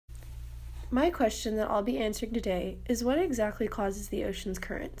My question that I'll be answering today is what exactly causes the ocean's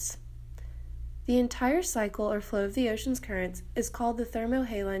currents? The entire cycle or flow of the ocean's currents is called the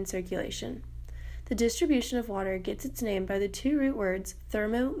thermohaline circulation. The distribution of water gets its name by the two root words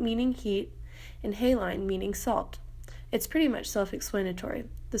thermo meaning heat and haline meaning salt. It's pretty much self-explanatory.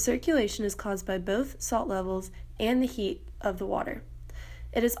 The circulation is caused by both salt levels and the heat of the water.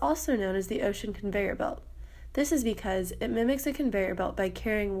 It is also known as the ocean conveyor belt. This is because it mimics a conveyor belt by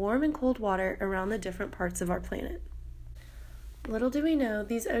carrying warm and cold water around the different parts of our planet. Little do we know,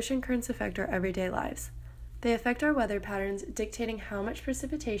 these ocean currents affect our everyday lives. They affect our weather patterns, dictating how much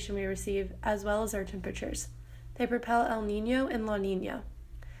precipitation we receive, as well as our temperatures. They propel El Niño and La Niña.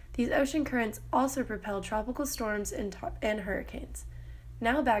 These ocean currents also propel tropical storms and hurricanes.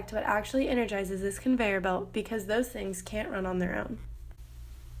 Now back to what actually energizes this conveyor belt, because those things can't run on their own.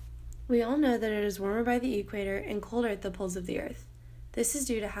 We all know that it is warmer by the equator and colder at the poles of the Earth. This is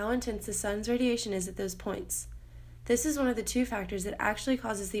due to how intense the sun's radiation is at those points. This is one of the two factors that actually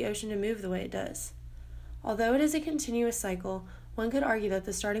causes the ocean to move the way it does. Although it is a continuous cycle, one could argue that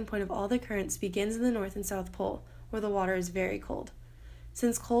the starting point of all the currents begins in the North and South Pole, where the water is very cold.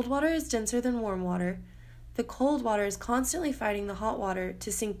 Since cold water is denser than warm water, the cold water is constantly fighting the hot water to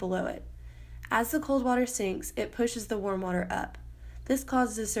sink below it. As the cold water sinks, it pushes the warm water up. This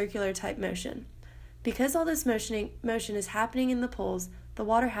causes a circular type motion. Because all this motion is happening in the poles, the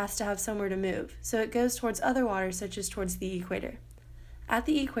water has to have somewhere to move, so it goes towards other waters such as towards the equator. At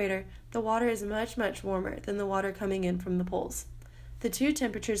the equator, the water is much, much warmer than the water coming in from the poles. The two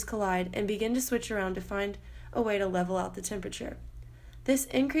temperatures collide and begin to switch around to find a way to level out the temperature. This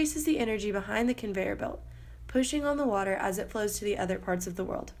increases the energy behind the conveyor belt, pushing on the water as it flows to the other parts of the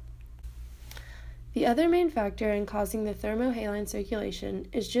world. The other main factor in causing the thermohaline circulation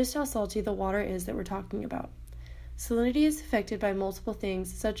is just how salty the water is that we're talking about. Salinity is affected by multiple things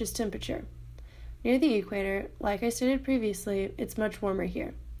such as temperature. Near the equator, like I stated previously, it's much warmer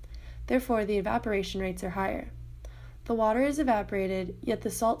here. Therefore, the evaporation rates are higher. The water is evaporated, yet the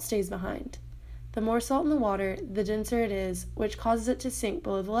salt stays behind. The more salt in the water, the denser it is, which causes it to sink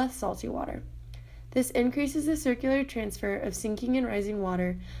below the less salty water. This increases the circular transfer of sinking and rising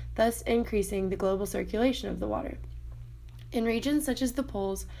water, thus increasing the global circulation of the water. In regions such as the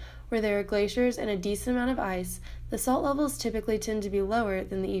poles, where there are glaciers and a decent amount of ice, the salt levels typically tend to be lower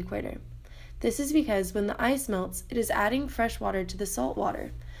than the equator. This is because when the ice melts, it is adding fresh water to the salt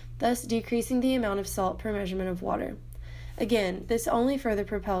water, thus decreasing the amount of salt per measurement of water. Again, this only further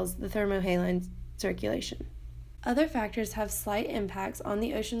propels the thermohaline circulation. Other factors have slight impacts on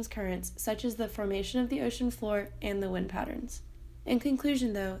the ocean's currents, such as the formation of the ocean floor and the wind patterns. In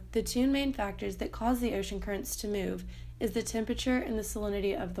conclusion, though, the two main factors that cause the ocean currents to move is the temperature and the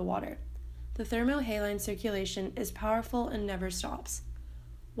salinity of the water. The thermohaline circulation is powerful and never stops.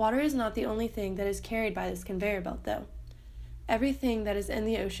 Water is not the only thing that is carried by this conveyor belt, though. Everything that is in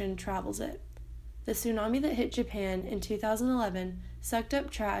the ocean travels it. The tsunami that hit Japan in 2011 sucked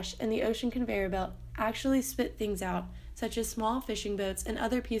up trash, and the ocean conveyor belt actually spit things out, such as small fishing boats and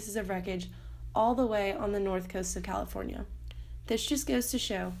other pieces of wreckage, all the way on the north coast of California. This just goes to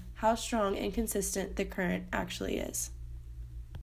show how strong and consistent the current actually is.